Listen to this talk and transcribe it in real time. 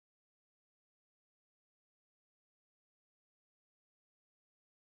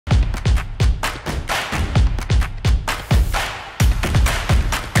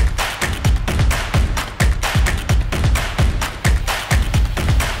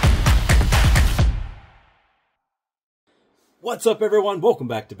What's up, everyone? Welcome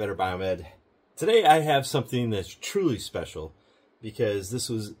back to Better Biomed. Today I have something that's truly special because this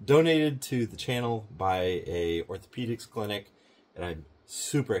was donated to the channel by a orthopedics clinic, and I'm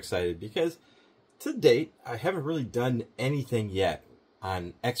super excited because to date I haven't really done anything yet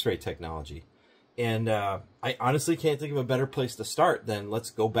on x-ray technology. And I honestly can't think of a better place to start than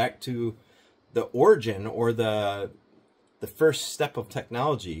let's go back to the origin or the first step of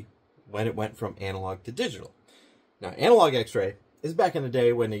technology when it went from analog to digital. Now, analog x-ray is back in the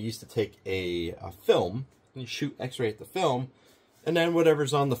day when they used to take a film and you shoot x-ray at the film, and then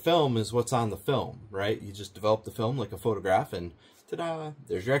whatever's on the film is what's on the film, right? You just develop the film like a photograph and ta-da,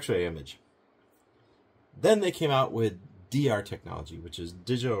 there's your x-ray image. Then they came out with DR technology, which is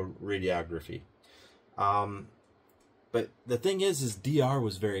digital radiography. But the thing is DR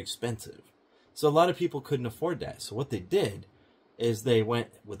was very expensive. So a lot of people couldn't afford that. So what they did is they went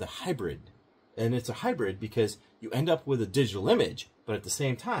with a hybrid. And it's a hybrid because you end up with a digital image, but at the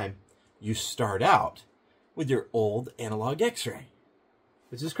same time, you start out with your old analog x-ray,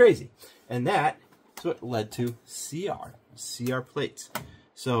 which is crazy. And that is what led to CR plates.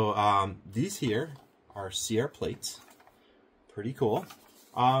 So these here are CR plates. Pretty cool.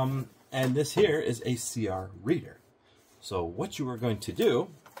 And this here is a CR reader. So what you are going to do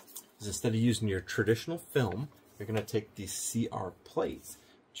is, instead of using your traditional film, you're going to take these CR plates.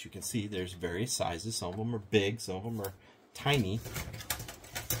 As you can see, there's various sizes. Some of them are big, some of them are tiny.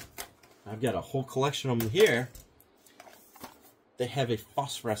 I've got a whole collection of them here. They have a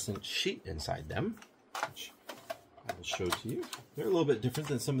phosphorescent sheet inside them, which I will show to you. They're a little bit different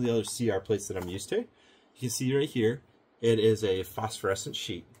than some of the other CR plates that I'm used to. You can see right here, it is a phosphorescent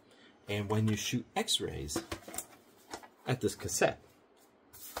sheet. And when you shoot x-rays at this cassette,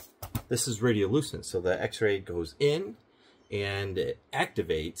 this is radiolucent, so the x-ray goes in and it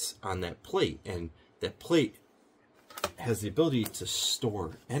activates on that plate, and that plate has the ability to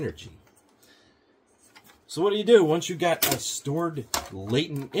store energy. So what do you do once you got a stored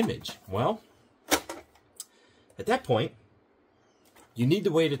latent image? Well, at that point, you need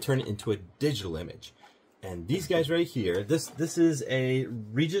the way to turn it into a digital image. And these guys right here, this is a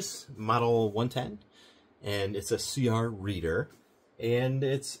Regis Model 110, and it's a CR reader, and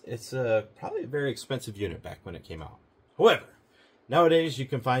it's probably a very expensive unit back when it came out. However, nowadays you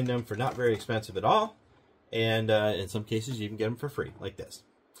can find them for not very expensive at all, and in some cases you even get them for free, like this.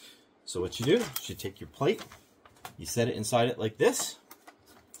 So what you do is you take your plate, you set it inside it like this,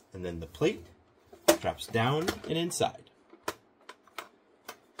 and then the plate drops down and inside.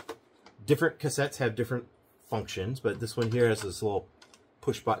 Different cassettes have different functions, but this one here has this little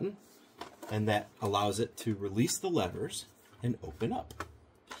push button, and that allows it to release the levers and open up.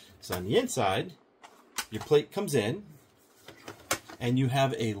 So on the inside, your plate comes in, and you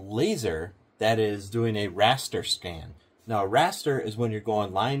have a laser that is doing a raster scan. Now, a raster is when you're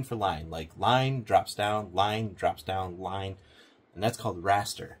going line for line, like line drops down, line, line, and that's called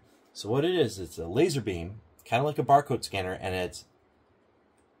raster. So what it is, it's a laser beam, kind of like a barcode scanner, and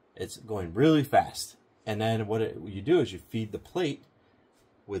it's going really fast. And then what you do is you feed the plate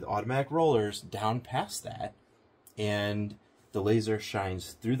with automatic rollers down past that, and the laser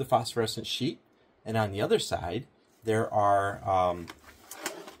shines through the phosphorescent sheet, and on the other side, there are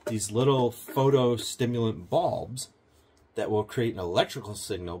these little photostimulant bulbs that will create an electrical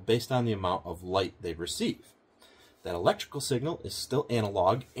signal based on the amount of light they receive. That electrical signal is still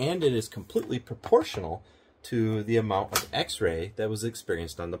analog, and it is completely proportional to the amount of x-ray that was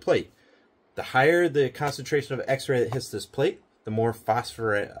experienced on the plate. The higher the concentration of x-ray that hits this plate, the more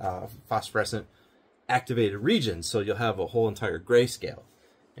phosphorescent activated regions, so you'll have a whole entire grayscale.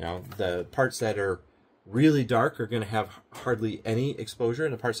 You know, the parts that are really dark are going to have hardly any exposure,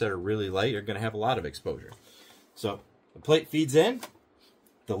 and the parts that are really light are going to have a lot of exposure. So the plate feeds in,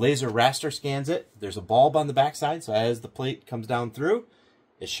 the laser raster scans it, there's a bulb on the backside, so as the plate comes down through,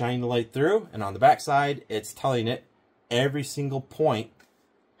 it's shining the light through, and on the backside, it's telling it every single point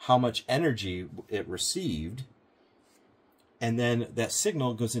how much energy it received, and then that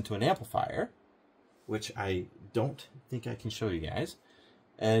signal goes into an amplifier, which I don't think I can show you guys.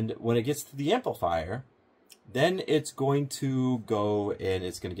 And when it gets to the amplifier, then it's going to go and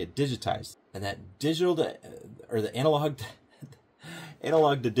it's going to get digitized. And that digital to, or the analog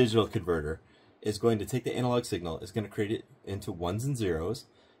to digital converter is going to take the analog signal, is going to create it into ones and zeros,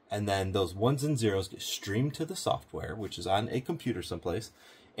 and then those ones and zeros get streamed to the software, which is on a computer someplace,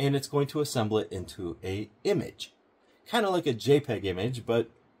 and it's going to assemble it into a image. Kind of like a JPEG image, but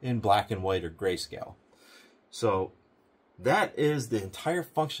in black and white or grayscale. So that is the entire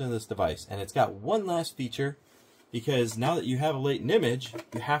function of this device, and it's got one last feature, because now that you have a latent image,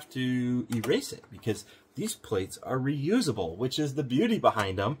 you have to erase it, because these plates are reusable, which is the beauty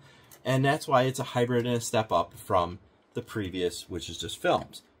behind them. And that's why it's a hybrid and a step up from the previous, which is just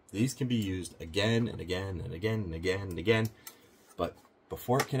films. These can be used again and again and again and again and again. But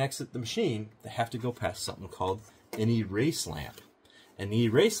before it connects to the machine, they have to go past something called an erase lamp. And the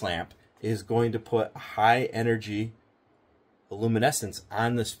erase lamp is going to put a high energy luminescence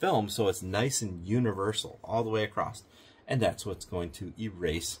on this film so it's nice and universal all the way across. And that's what's going to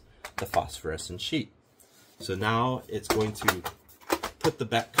erase the phosphorescent sheet. So now it's going to put the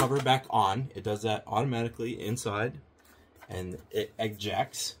back cover back on. It does that automatically inside, and it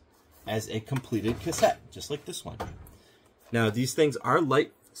ejects as a completed cassette, just like this one. Now these things are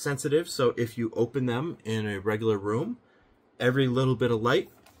light sensitive, so if you open them in a regular room, every little bit of light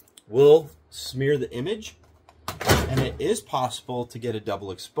will smear the image. And it is possible to get a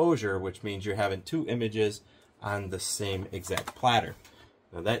double exposure, which means you're having two images on the same exact platter.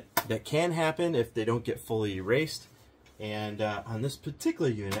 Now that can happen if they don't get fully erased. And on this particular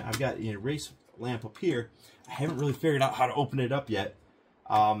unit, I've got an erase lamp up here. I haven't really figured out how to open it up yet.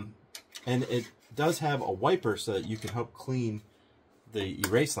 And it does have a wiper so that you can help clean the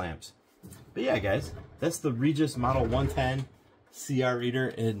erase lamps. But yeah, guys, that's the Regis Model 110 CR reader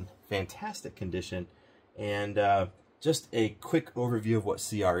in fantastic condition. And just a quick overview of what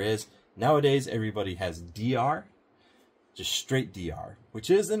CR is. Nowadays, everybody has DR, just straight DR, which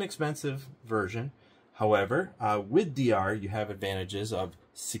is an expensive version. However, with DR, you have advantages of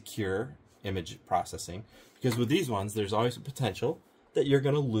secure image processing, because with these ones, there's always a potential that you're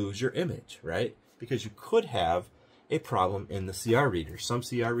going to lose your image, right? Because you could have a problem in the CR reader. Some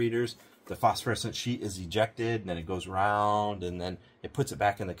CR readers, the phosphorescent sheet is ejected, and then it goes around, and then it puts it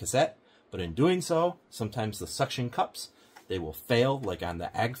back in the cassette. But in doing so, sometimes the suction cups, they will fail, like on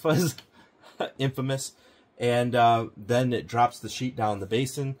the Agfas, infamous, and then it drops the sheet down the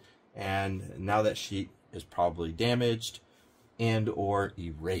basin, and now that sheet is probably damaged and or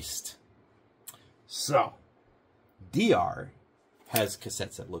erased. So, DR has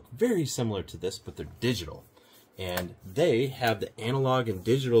cassettes that look very similar to this, but they're digital. And they have the analog and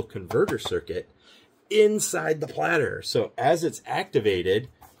digital converter circuit inside the platter. So as it's activated,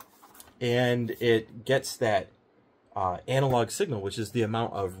 and it gets that analog signal, which is the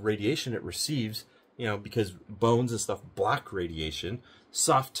amount of radiation it receives, you know, because bones and stuff block radiation.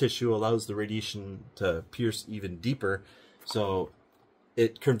 Soft tissue allows the radiation to pierce even deeper. So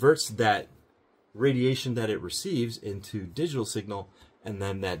it converts that radiation that it receives into digital signal, and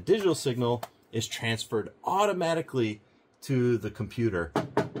then that digital signal is transferred automatically to the computer,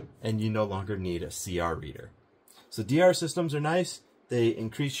 and you no longer need a CR reader. So DR systems are nice. They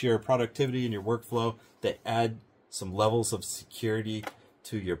increase your productivity and your workflow. They add some levels of security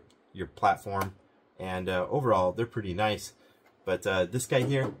to your platform. And overall, they're pretty nice. But this guy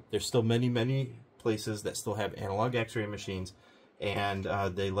here, there's still many places that still have analog x-ray machines. And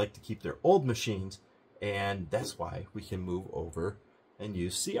they like to keep their old machines. And that's why we can move over and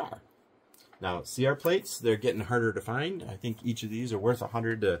use CR. Now, CR plates, they're getting harder to find. I think each of these are worth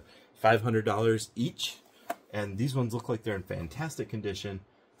 $100 to $500 each. And these ones look like they're in fantastic condition.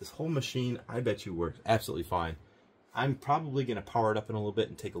 This whole machine, I bet you, works absolutely fine. I'm probably going to power it up in a little bit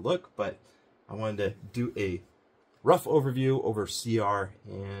and take a look, but I wanted to do a rough overview over CR,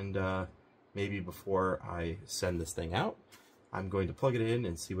 and maybe before I send this thing out, I'm going to plug it in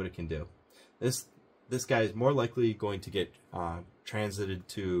and see what it can do. This guy is more likely going to get transited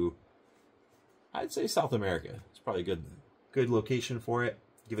to, I'd say, South America. It's probably a good location for it.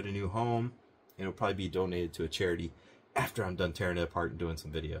 Give it a new home. And it'll probably be donated to a charity after I'm done tearing it apart and doing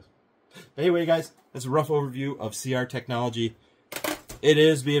some videos. Anyway, guys, that's a rough overview of CR technology. It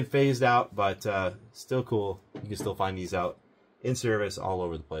is being phased out, but still cool. You can still find these out in service all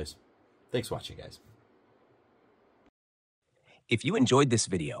over the place. Thanks for watching, guys. If you enjoyed this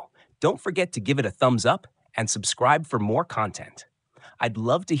video, don't forget to give it a thumbs up and subscribe for more content. I'd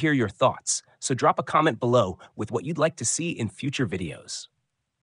love to hear your thoughts, so drop a comment below with what you'd like to see in future videos.